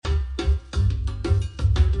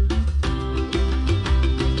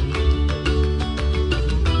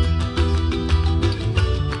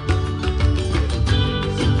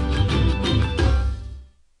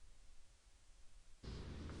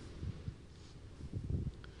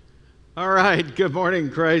All right, good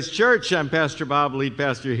morning, Christ Church. I'm Pastor Bob, lead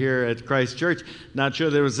pastor here at Christ Church. Not sure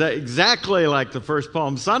that it was exactly like the first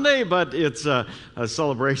Palm Sunday, but it's a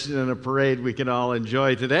celebration and a parade we can all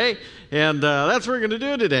enjoy today. And that's what we're going to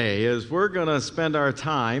do today, is we're going to spend our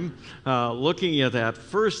time looking at that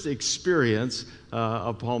first experience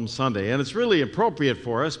of Palm Sunday. And it's really appropriate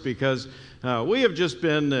for us because we have just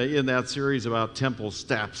been in that series about temple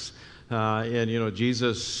steps. And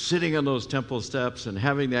Jesus sitting on those temple steps and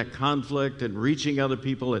having that conflict and reaching other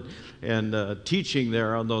people and teaching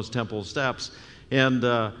there on those temple steps. And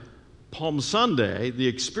Palm Sunday, the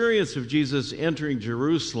experience of Jesus entering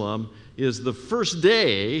Jerusalem, is the first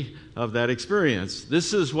day of that experience.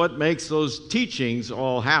 This is what makes those teachings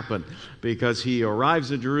all happen, because he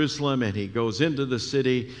arrives in Jerusalem and he goes into the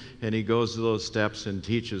city and he goes to those steps and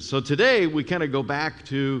teaches. So today we kind of go back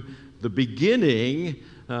to the beginning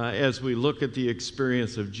as we look at the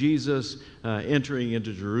experience of Jesus entering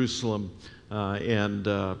into Jerusalem and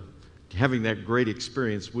having that great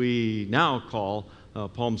experience we now call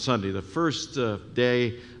Palm Sunday, the first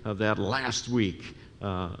day of that last week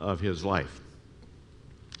of his life.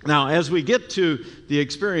 Now, as we get to the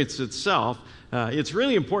experience itself, it's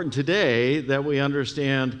really important today that we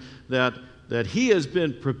understand that he has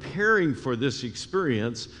been preparing for this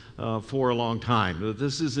experience for a long time. That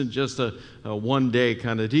this isn't just a one-day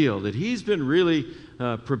kind of deal, that he's been really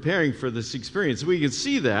preparing for this experience. We can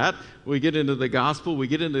see that. We get into the gospel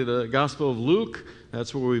of Luke.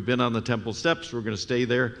 That's where we've been on the temple steps. We're going to stay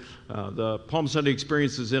there. The Palm Sunday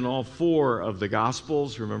experience is in all four of the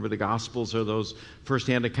gospels. Remember, the gospels are those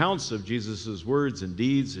first-hand accounts of Jesus' words and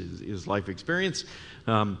deeds, his life experience.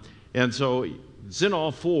 And so it's in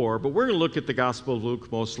all four, but we're going to look at the Gospel of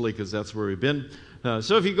Luke mostly because that's where we've been.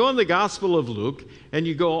 So if you go in the Gospel of Luke and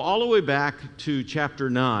you go all the way back to chapter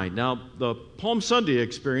 9. Now, the Palm Sunday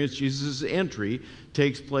experience, Jesus' entry,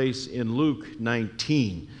 takes place in Luke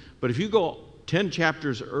 19. But if you go 10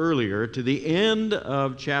 chapters earlier to the end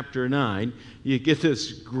of chapter 9, you get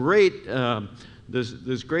this great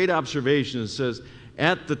observation that says,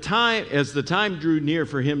 as the time drew near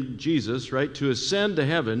for him, Jesus, right, to ascend to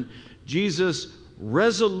heaven, Jesus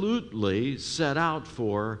resolutely set out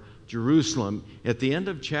for Jerusalem. At the end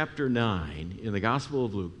of chapter 9 in the Gospel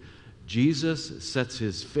of Luke, Jesus sets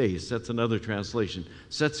his face, that's another translation,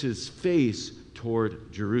 sets his face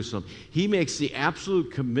toward Jerusalem. He makes the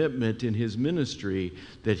absolute commitment in his ministry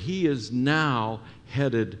that he is now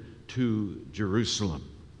headed to Jerusalem.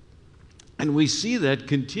 And we see that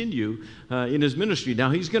continue in his ministry. Now,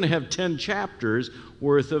 he's going to have 10 chapters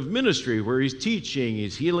worth of ministry where he's teaching,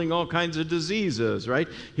 he's healing all kinds of diseases, right?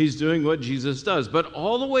 He's doing what Jesus does. But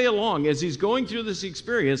all the way along, as he's going through this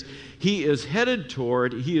experience, he is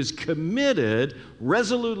committed,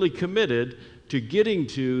 resolutely committed to getting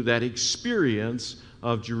to that experience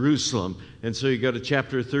of Jerusalem. And so you go to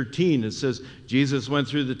chapter 13, it says, Jesus went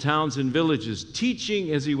through the towns and villages, teaching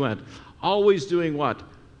as he went, always doing what?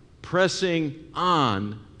 Pressing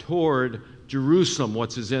on toward Jerusalem.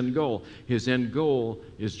 What's his end goal? His end goal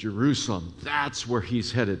is Jerusalem. That's where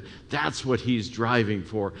he's headed. That's what he's driving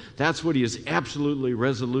for. That's what he is absolutely,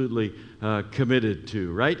 resolutely committed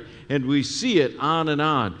to, right? And we see it on and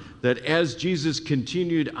on, that as Jesus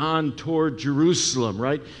continued on toward Jerusalem,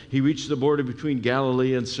 right? He reached the border between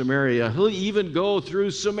Galilee and Samaria. He'll even go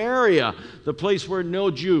through Samaria, the place where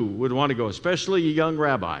no Jew would want to go, especially a young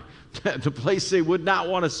rabbi. The place they would not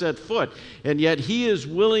want to set foot. And yet he is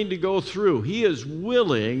willing to go through. He is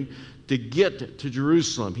willing to get to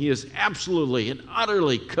Jerusalem. He is absolutely and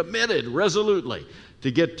utterly committed, resolutely, to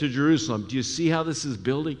get to Jerusalem. Do you see how this is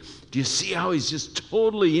building? Do you see how he's just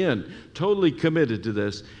totally committed to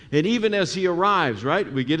this? And even as he arrives,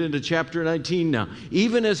 right? We get into chapter 19 now.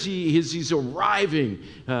 Even as he's arriving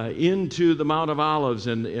into the Mount of Olives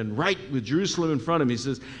and right with Jerusalem in front of him, he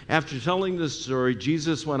says, after telling this story,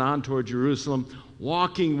 Jesus went on toward Jerusalem,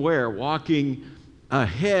 walking where? Walking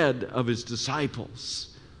ahead of his disciples.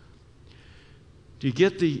 Do you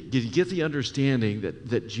get the understanding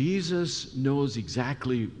that Jesus knows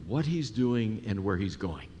exactly what he's doing and where he's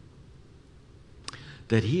going?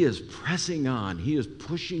 That he is pressing on, he is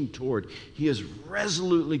pushing toward, he is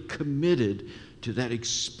resolutely committed to that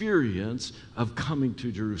experience of coming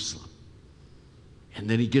to Jerusalem. And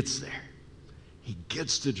then he gets there. He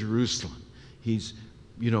gets to Jerusalem. He's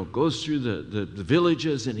goes through the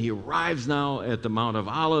villages, and he arrives now at the Mount of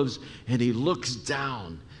Olives, and he looks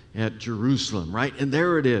down at Jerusalem, right? And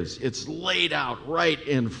there it is. It's laid out right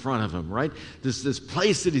in front of him, right? This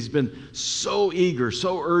place that he's been so eager,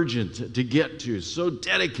 so urgent to get to, so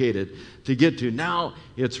dedicated to get to. Now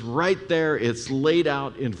it's right there. It's laid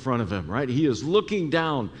out in front of him, right? He is looking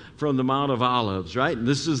down from the Mount of Olives, right? And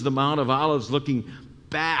this is the Mount of Olives looking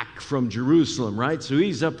back from Jerusalem, right? So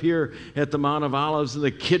he's up here at the Mount of Olives, and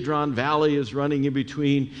the Kidron Valley is running in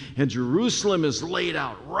between, and Jerusalem is laid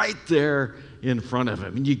out right there in front of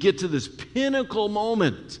him. And you get to this pinnacle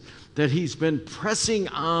moment that he's been pressing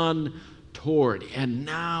on toward, and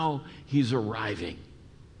now he's arriving.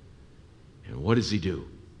 And what does he do?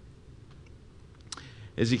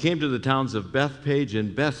 As he came to the towns of Bethpage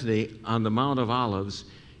and Bethany on the Mount of Olives,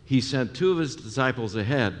 he sent two of his disciples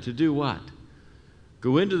ahead to do what?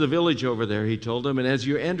 Go into the village over there, he told them, and as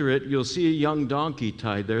you enter it, you'll see a young donkey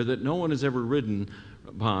tied there that no one has ever ridden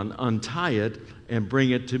upon. Untie it and bring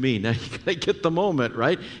it to me. Now, you got to get the moment,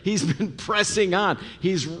 right? He's been pressing on.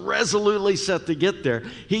 He's resolutely set to get there.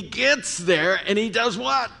 He gets there, and he does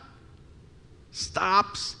what?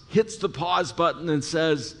 Stops, hits the pause button, and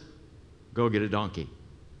says, go get a donkey.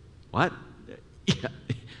 What? Yeah.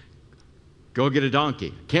 Go get a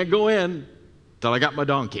donkey. Can't go in till I got my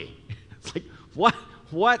donkey. It's like,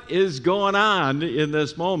 what is going on in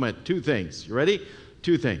this moment? Two things. You ready?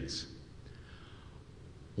 Two things.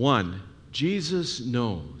 One, Jesus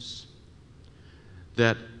knows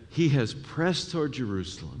that he has pressed toward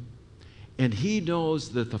Jerusalem, and he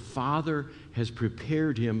knows that the Father has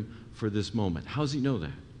prepared him for this moment. How does he know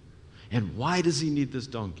that? And why does he need this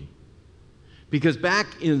donkey? Because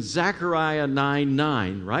back in Zechariah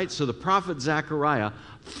 9:9, right? So the prophet Zechariah,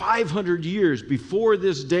 500 years before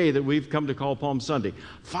this day that we've come to call Palm Sunday,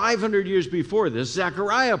 500 years before this,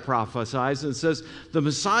 Zechariah prophesies and says the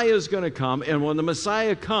Messiah is going to come, and when the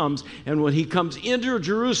Messiah comes, and when he comes into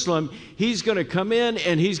Jerusalem, he's going to come in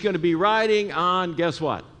and he's going to be riding on, guess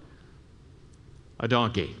what? A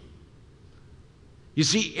donkey. You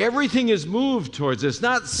see, everything is moved towards this,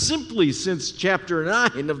 not simply since chapter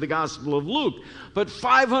 9 of the Gospel of Luke, but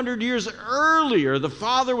 500 years earlier, the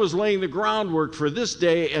Father was laying the groundwork for this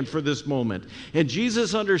day and for this moment. And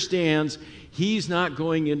Jesus understands he's not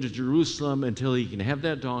going into Jerusalem until he can have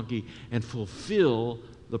that donkey and fulfill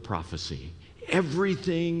the prophecy.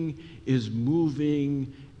 Everything is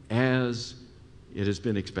moving as it has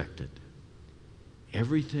been expected.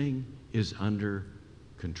 Everything is under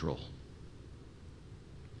control.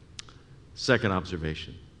 Second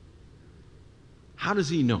observation. How does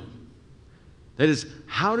he know? That is,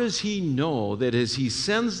 how does he know that as he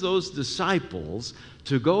sends those disciples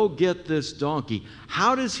to go get this donkey,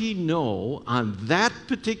 how does he know on that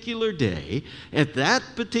particular day, at that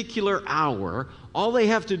particular hour, all they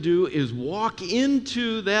have to do is walk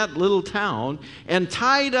into that little town and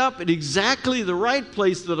tie it up at exactly the right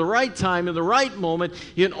place at the right time in the right moment?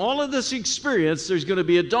 In all of this experience, there's going to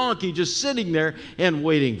be a donkey just sitting there and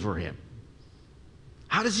waiting for him.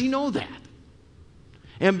 How does he know that?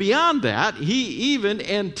 And beyond that, he even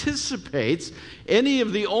anticipates any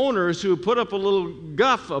of the owners who put up a little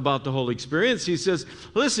guff about the whole experience. He says,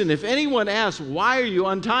 listen, if anyone asks, why are you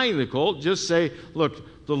untying the colt? Just say,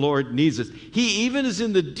 look, the Lord needs it. He even is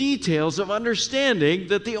in the details of understanding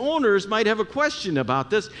that the owners might have a question about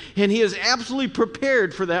this, and he is absolutely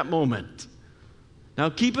prepared for that moment. Now,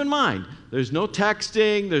 keep in mind, there's no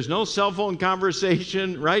texting, there's no cell phone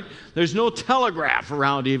conversation, right? There's no telegraph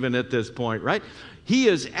around even at this point, right? He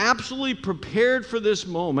is absolutely prepared for this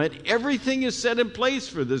moment. Everything is set in place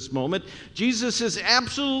for this moment. Jesus is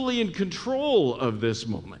absolutely in control of this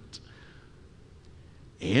moment.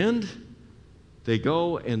 And they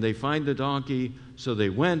go and they find the donkey. So they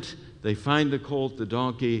went, they find the colt, the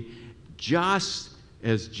donkey, just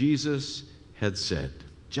as Jesus had said,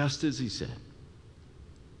 just as he said.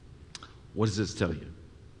 What does this tell you?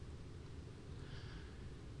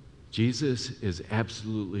 Jesus is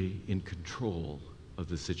absolutely in control of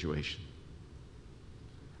the situation.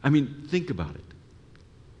 I mean, think about it.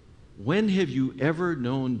 When have you ever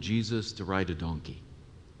known Jesus to ride a donkey?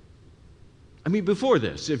 I mean, before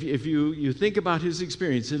this, if you think about his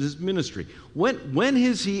experience in his ministry, when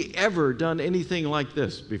has he ever done anything like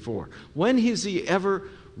this before? When has he ever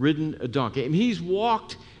ridden a donkey? I mean, he's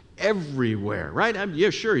walked everywhere, right? I mean,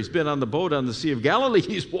 yeah, sure, he's been on the boat on the Sea of Galilee,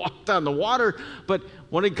 he's walked on the water, but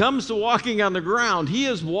when it comes to walking on the ground, he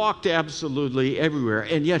has walked absolutely everywhere.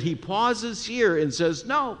 And yet he pauses here and says,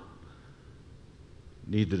 no,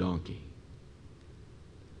 need the donkey.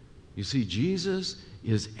 You see, Jesus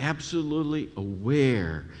is absolutely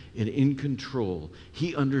aware and in control.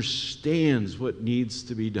 He understands what needs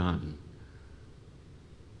to be done.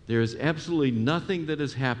 There is absolutely nothing that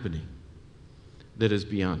is happening that is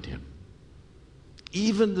beyond him.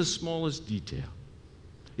 Even the smallest detail.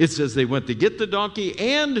 It says they went to get the donkey,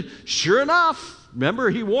 and sure enough, remember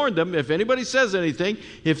he warned them, if anybody says anything,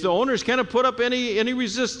 if the owners kind of put up any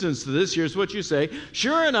resistance to this, here's what you say.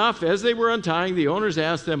 Sure enough, as they were untying, the owners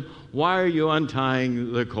asked them, why are you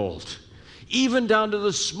untying the colt? Even down to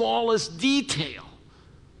the smallest detail.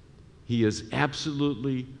 He is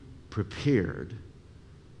absolutely prepared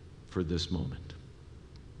for this moment.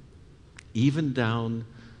 Even down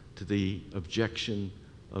to the objection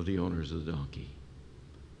of the owners of the donkey.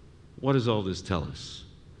 What does all this tell us?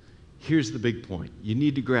 Here's the big point. You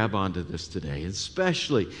need to grab onto this today,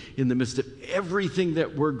 especially in the midst of everything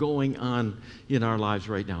that we're going on in our lives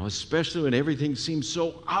right now, especially when everything seems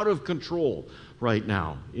so out of control right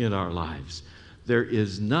now in our lives. There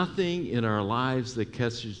is nothing in our lives that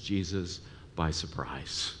catches Jesus by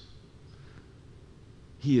surprise.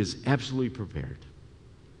 He is absolutely prepared.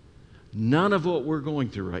 None of what we're going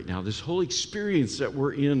through right now, this whole experience that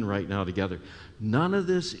we're in right now together, none of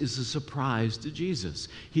this is a surprise to Jesus.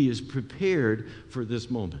 He is prepared for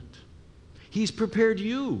this moment. He's prepared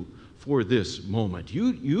you for this moment.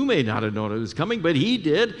 You may not have known it was coming, but he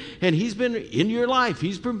did, and he's been in your life.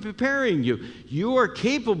 He's been preparing you. You are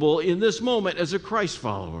capable in this moment as a Christ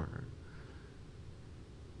follower.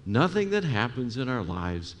 Nothing that happens in our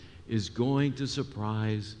lives is going to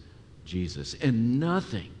surprise Jesus, and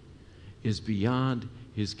nothing is beyond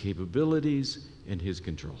his capabilities and his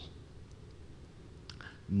control.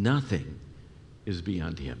 Nothing is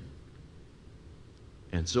beyond him.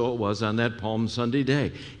 And so it was on that Palm Sunday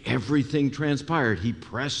day. Everything transpired. He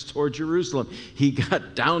pressed toward Jerusalem. He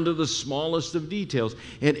got down to the smallest of details,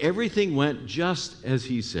 and everything went just as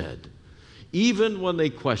he said. Even when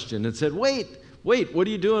they questioned and said, wait, what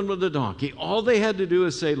are you doing with the donkey? All they had to do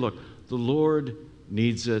is say, look, the Lord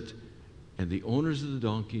needs it. And the owners of the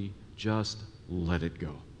donkey just let it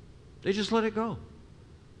go. They just let it go.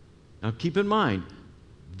 Now keep in mind,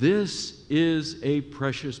 this is a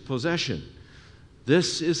precious possession.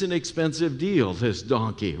 This is an expensive deal, this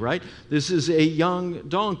donkey, right? This is a young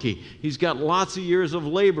donkey. He's got lots of years of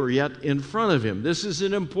labor yet in front of him. This is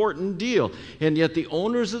an important deal. And yet the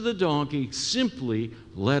owners of the donkey simply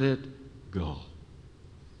let it go.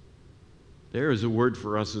 There is a word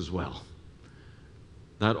for us as well.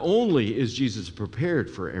 Not only is Jesus prepared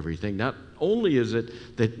for everything, not only is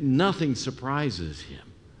it that nothing surprises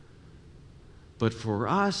him, but for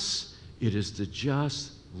us, it is to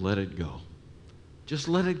just let it go. Just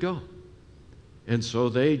let it go. And so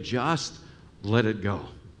they just let it go.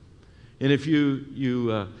 And if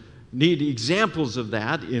you need examples of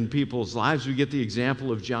that in people's lives, we get the example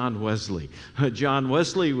of John Wesley. John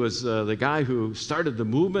Wesley was the guy who started the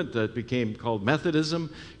movement that became called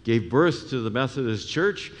Methodism, gave birth to the Methodist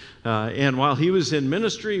Church. And while he was in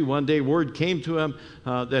ministry, one day word came to him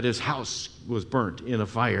that his house was burnt in a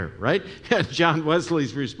fire, right? And John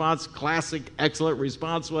Wesley's response, classic, excellent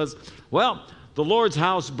response was, well, the Lord's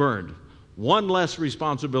house burned. One less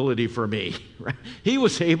responsibility for me. Right? He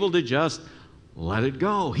was able to just let it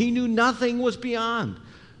go. He knew nothing was beyond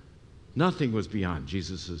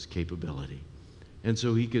Jesus' capability. And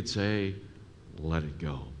so he could say, let it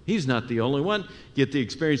go. He's not the only one. Get the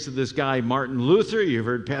experience of this guy, Martin Luther. You've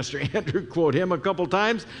heard Pastor Andrew quote him a couple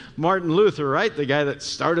times. Martin Luther, right? The guy that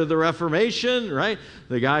started the Reformation, right?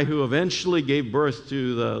 The guy who eventually gave birth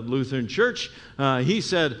to the Lutheran Church. He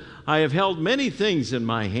said, I have held many things in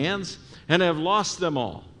my hands and have lost them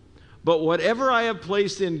all. But whatever I have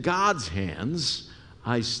placed in God's hands,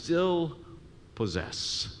 I still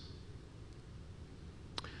possess.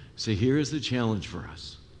 So here is the challenge for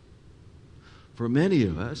us. For many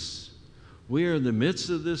of us, we are in the midst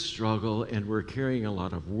of this struggle and we're carrying a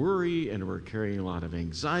lot of worry and we're carrying a lot of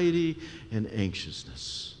anxiety and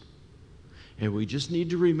anxiousness. And we just need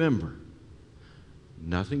to remember,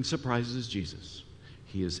 nothing surprises Jesus.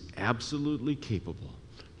 He is absolutely capable.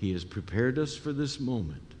 He has prepared us for this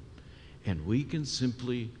moment. And we can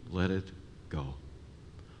simply let it go.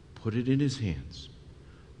 Put it in his hands.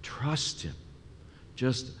 Trust him.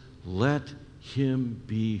 Just let him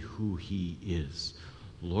be who he is.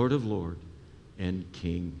 Lord of Lords and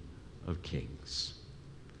King of Kings.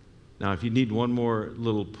 Now, if you need one more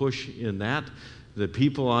little push in that, the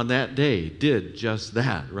people on that day did just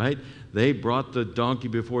that, right? They brought the donkey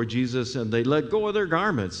before Jesus and they let go of their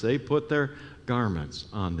garments. They put their garments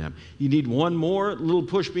on them. You need one more little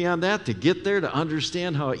push beyond that to get there, to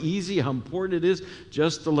understand how easy, how important it is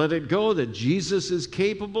just to let it go, that Jesus is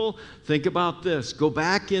capable. Think about this. Go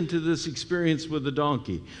back into this experience with the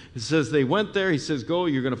donkey. It says they went there. He says, go,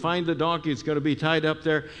 you're going to find the donkey. It's going to be tied up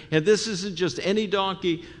there. And this isn't just any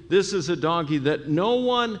donkey. This is a donkey that no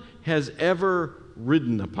one has ever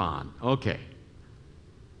ridden upon. Okay.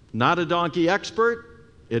 Not a donkey expert,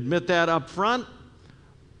 admit that up front,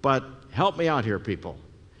 but help me out here, people.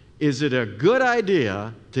 Is it a good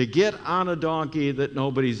idea to get on a donkey that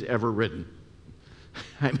nobody's ever ridden?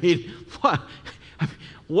 I mean,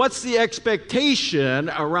 what's the expectation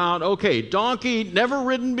around, okay, donkey, never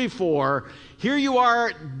ridden before, here you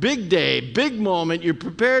are, big day, big moment, you're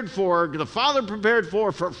prepared for, the Father prepared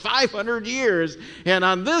for 500 years, and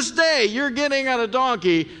on this day, you're getting on a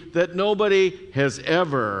donkey that nobody has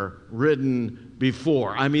ever ridden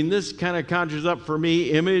before. I mean, this kind of conjures up for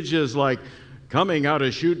me images like coming out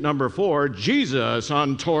of chute number 4, Jesus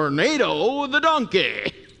on Tornado the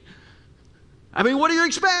donkey. I mean, what do you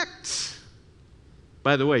expect?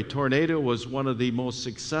 By the way, Tornado was one of the most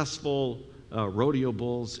successful rodeo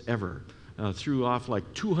bulls ever. Threw off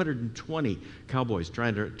like 220 cowboys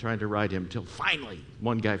trying to ride him until finally,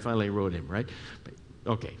 one guy finally rode him, right?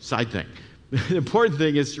 Okay, side thing. The important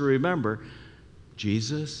thing is to remember,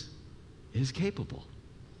 Jesus is capable.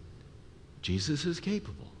 Jesus is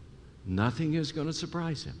capable. Nothing is going to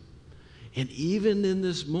surprise him. And even in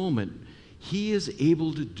this moment, he is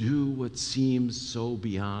able to do what seems so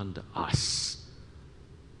beyond us.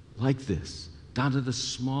 Like this, down to the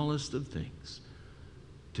smallest of things.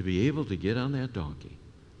 To be able to get on that donkey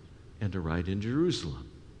and to ride in Jerusalem.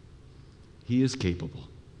 He is capable.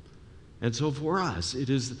 And so for us, it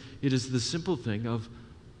is the simple thing of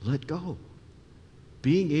let go.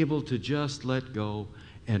 Being able to just let go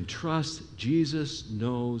and trust Jesus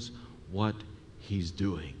knows what he's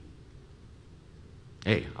doing.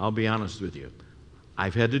 Hey, I'll be honest with you.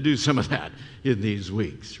 I've had to do some of that in these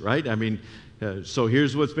weeks, right? I mean, so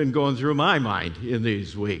here's what's been going through my mind in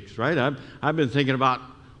these weeks, right? I've been thinking about,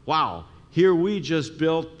 wow, here we just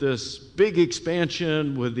built this big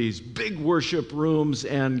expansion with these big worship rooms,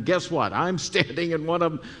 and guess what? I'm standing in one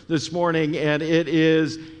of them this morning, and it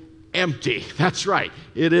is empty. That's right.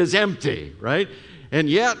 It is empty, right? And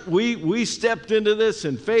yet we stepped into this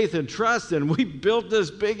in faith and trust, and we built this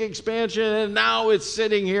big expansion, and now it's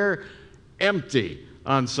sitting here empty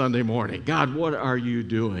on Sunday morning. God, what are you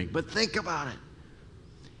doing? But think about it.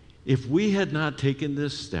 If we had not taken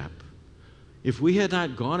this step, if we had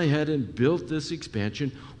not gone ahead and built this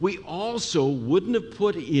expansion, we also wouldn't have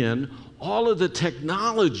put in all of the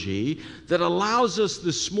technology that allows us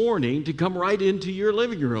this morning to come right into your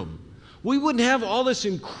living room. We wouldn't have all this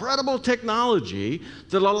incredible technology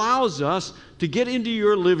that allows us to get into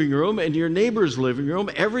your living room and your neighbor's living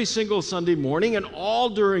room every single Sunday morning and all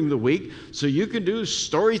during the week, so you can do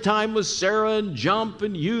story time with Sarah and Jump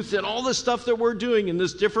and Youth and all the stuff that we're doing in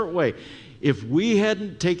this different way. If we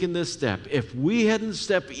hadn't taken this step, if we hadn't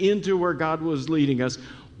stepped into where God was leading us,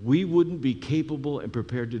 we wouldn't be capable and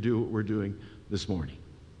prepared to do what we're doing this morning.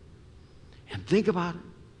 And think about it.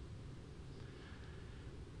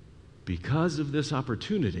 Because of this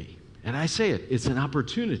opportunity, and I say it, it's an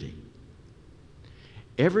opportunity.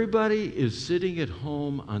 Everybody is sitting at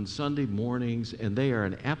home on Sunday mornings, and they are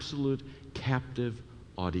an absolute captive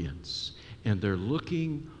audience, and they're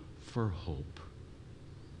looking for hope.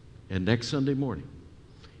 And next Sunday morning,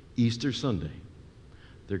 Easter Sunday,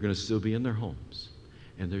 they're going to still be in their homes,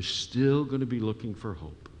 and they're still going to be looking for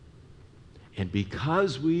hope. And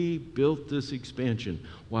because we built this expansion,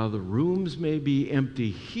 while the rooms may be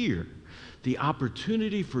empty here, the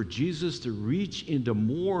opportunity for Jesus to reach into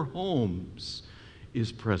more homes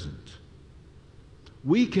is present.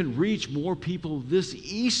 We can reach more people this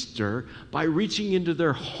Easter by reaching into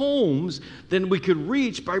their homes than we could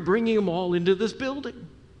reach by bringing them all into this building.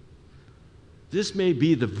 This may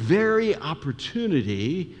be the very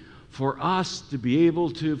opportunity for us to be able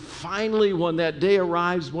to finally, when that day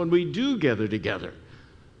arrives, when we do gather together,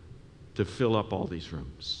 to fill up all these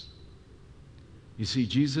rooms. You see,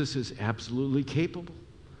 Jesus is absolutely capable.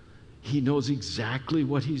 He knows exactly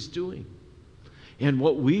what he's doing. And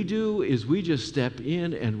what we do is we just step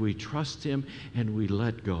in and we trust him and we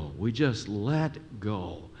let go. We just let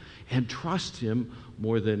go and trust him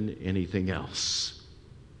more than anything else.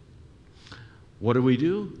 What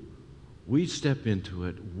do? We step into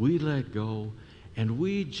it, we let go, and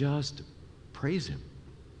we just praise him.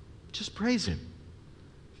 Just praise him.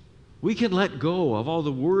 We can let go of all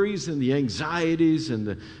the worries and the anxieties and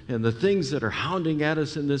the things that are hounding at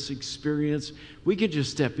us in this experience. We can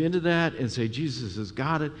just step into that and say, Jesus has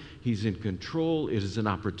got it. He's in control. It is an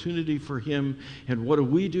opportunity for him. And what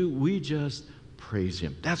do? We just praise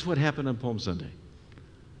him. That's what happened on Palm Sunday.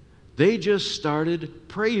 They just started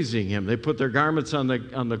praising him. They put their garments on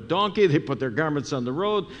the donkey. They put their garments on the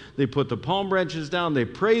road. They put the palm branches down. They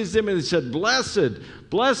praised him and they said, blessings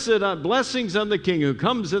on the King who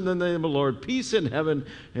comes in the name of the Lord, peace in heaven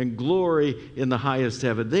and glory in the highest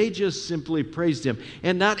heaven. They just simply praised him.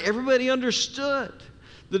 And not everybody understood.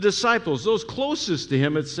 The disciples, those closest to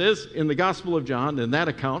him, it says in the Gospel of John, in that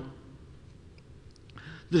account,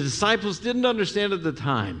 the disciples didn't understand at the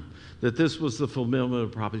time that this was the fulfillment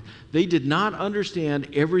of prophecy. They did not understand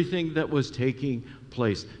everything that was taking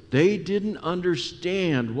place. They didn't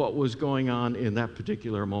understand what was going on in that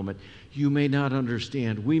particular moment. You may not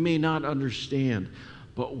understand. We may not understand.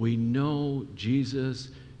 But we know Jesus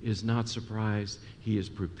is not surprised. He is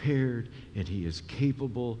prepared, and he is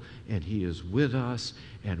capable, and he is with us,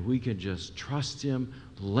 and we can just trust him,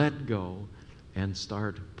 let go, and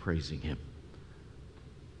start praising him.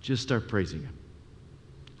 Just start praising him.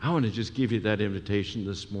 I want to just give you that invitation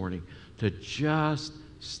this morning to just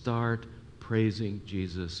start praising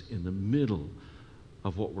Jesus in the middle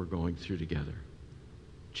of what we're going through together.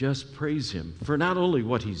 Just praise him for not only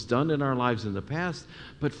what he's done in our lives in the past,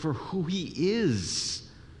 but for who he is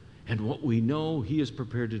and what we know he is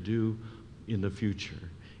prepared to do in the future.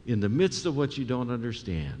 In the midst of what you don't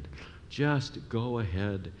understand, just go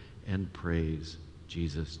ahead and praise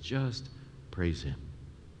Jesus. Just praise him.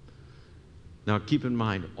 Now, keep in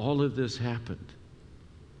mind, all of this happened.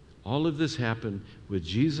 All of this happened with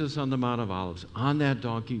Jesus on the Mount of Olives, on that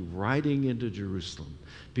donkey, riding into Jerusalem,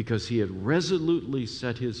 because he had resolutely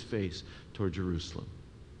set his face toward Jerusalem.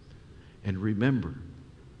 And remember,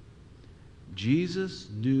 Jesus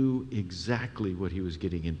knew exactly what he was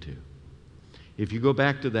getting into. If you go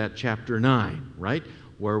back to that chapter 9, right,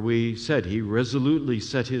 where we said he resolutely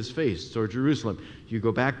set his face toward Jerusalem. You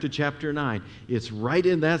go back to chapter 9. It's right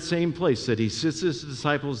in that same place that he sits his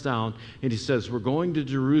disciples down and he says, we're going to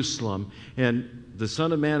Jerusalem, and the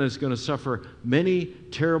Son of Man is going to suffer many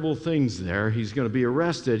terrible things there. He's going to be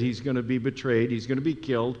arrested. He's going to be betrayed. He's going to be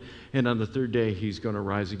killed. And on the third day, he's going to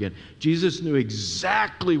rise again. Jesus knew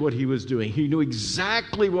exactly what he was doing. He knew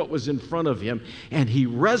exactly what was in front of him, and he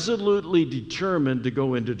resolutely determined to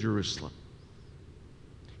go into Jerusalem.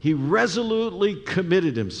 He resolutely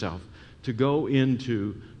committed himself to go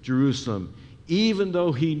into Jerusalem, even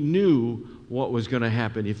though he knew what was going to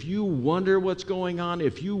happen. If you wonder what's going on,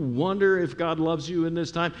 if you wonder if God loves you in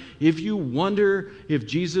this time, if you wonder if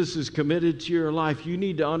Jesus is committed to your life, you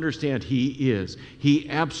need to understand he is. He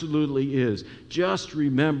absolutely is. Just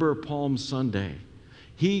remember Palm Sunday.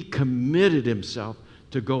 He committed himself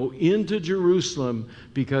to go into Jerusalem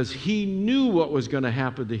because he knew what was going to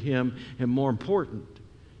happen to him, and more important,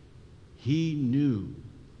 he knew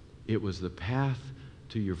it was the path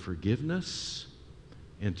to your forgiveness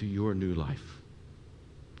and to your new life.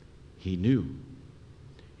 He knew,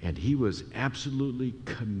 and he was absolutely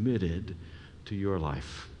committed to your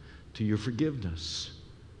life, to your forgiveness,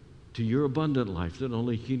 to your abundant life that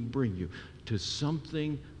only he can bring you, to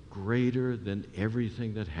something greater than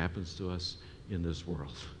everything that happens to us in this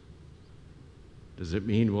world. Does it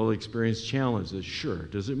mean we'll experience challenges? Sure.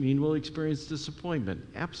 Does it mean we'll experience disappointment?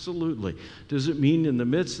 Absolutely. Does it mean in the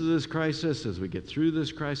midst of this crisis, as we get through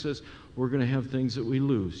this crisis, we're going to have things that we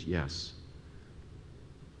lose? Yes.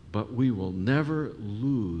 But we will never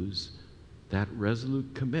lose that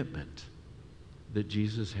resolute commitment that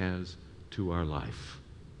Jesus has to our life.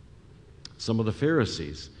 Some of the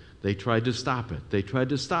Pharisees, they tried to stop it. They tried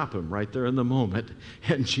to stop him right there in the moment.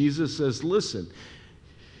 And Jesus says, listen,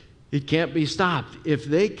 it can't be stopped. If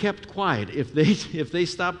they kept quiet, if they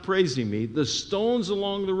stopped praising me, the stones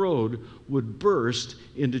along the road would burst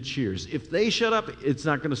into cheers. If they shut up, it's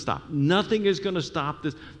not going to stop. Nothing is going to stop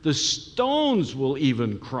this. The stones will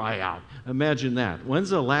even cry out. Imagine that.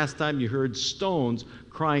 When's the last time you heard stones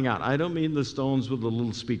crying out? I don't mean the stones with the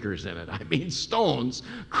little speakers in it. I mean stones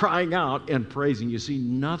crying out and praising. You see,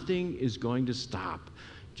 nothing is going to stop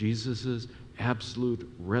Jesus' absolute,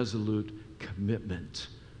 resolute commitment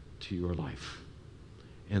to your life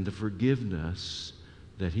and the forgiveness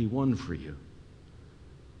that he won for you.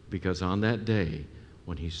 Because on that day,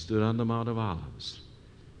 when he stood on the Mount of Olives,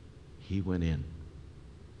 he went in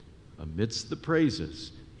amidst the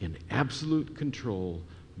praises, in absolute control,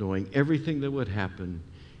 knowing everything that would happen.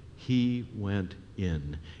 He went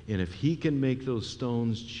in. And if he can make those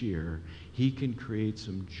stones cheer, he can create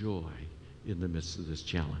some joy in the midst of this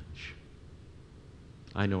challenge.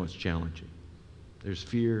 I know it's challenging. There's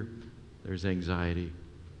fear, there's anxiety.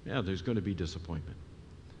 Yeah, there's going to be disappointment.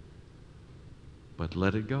 But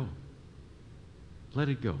let it go. Let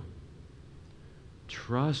it go.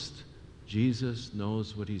 Trust Jesus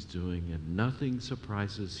knows what he's doing, and nothing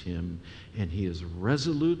surprises him, and he is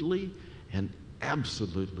resolutely and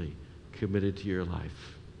absolutely committed to your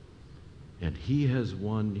life. And he has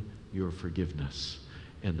won your forgiveness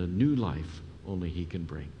and the new life only he can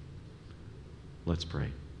bring. Let's pray.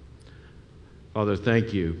 Father,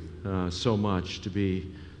 thank you so much to be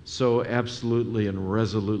so absolutely and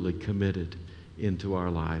resolutely committed into our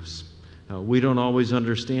lives. We don't always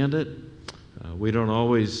understand it. We don't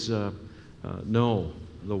always know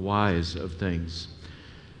the whys of things.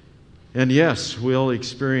 And yes, we'll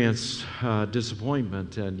experience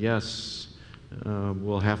disappointment, and yes,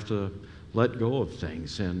 we'll have to let go of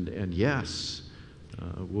things, and yes,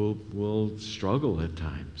 we'll struggle at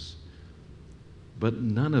times. But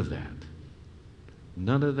none of that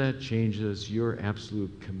changes your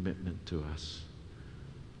absolute commitment to us.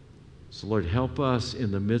 So Lord, help us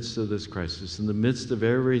in the midst of this crisis, in the midst of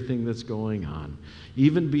everything that's going on,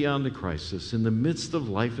 even beyond the crisis, in the midst of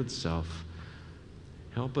life itself.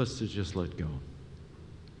 Help us to just let go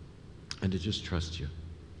and to just trust you,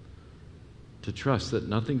 to trust that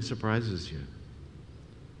nothing surprises you,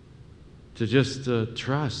 to just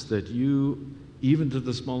trust that you, even to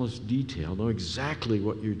the smallest detail, know exactly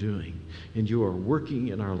what you're doing, and you are working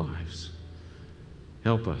in our lives.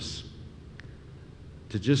 Help us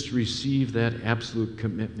to just receive that absolute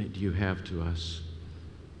commitment you have to us.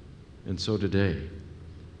 And so today,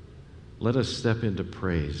 let us step into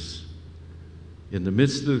praise in the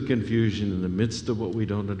midst of the confusion, in the midst of what we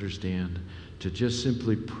don't understand, to just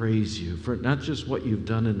simply praise you for not just what you've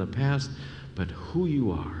done in the past, but who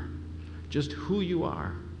you are, just who you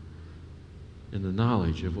are, in the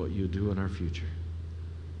knowledge of what you do in our future.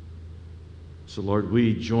 So Lord,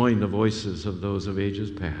 we join the voices of those of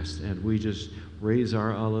ages past, and we just raise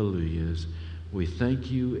our alleluias. We thank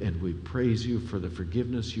you and we praise you for the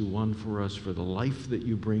forgiveness you won for us, for the life that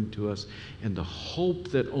you bring to us, and the hope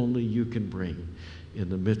that only you can bring in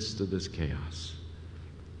the midst of this chaos.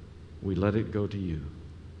 We let it go to you,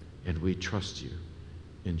 and we trust you.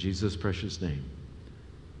 In Jesus' precious name,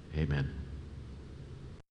 amen.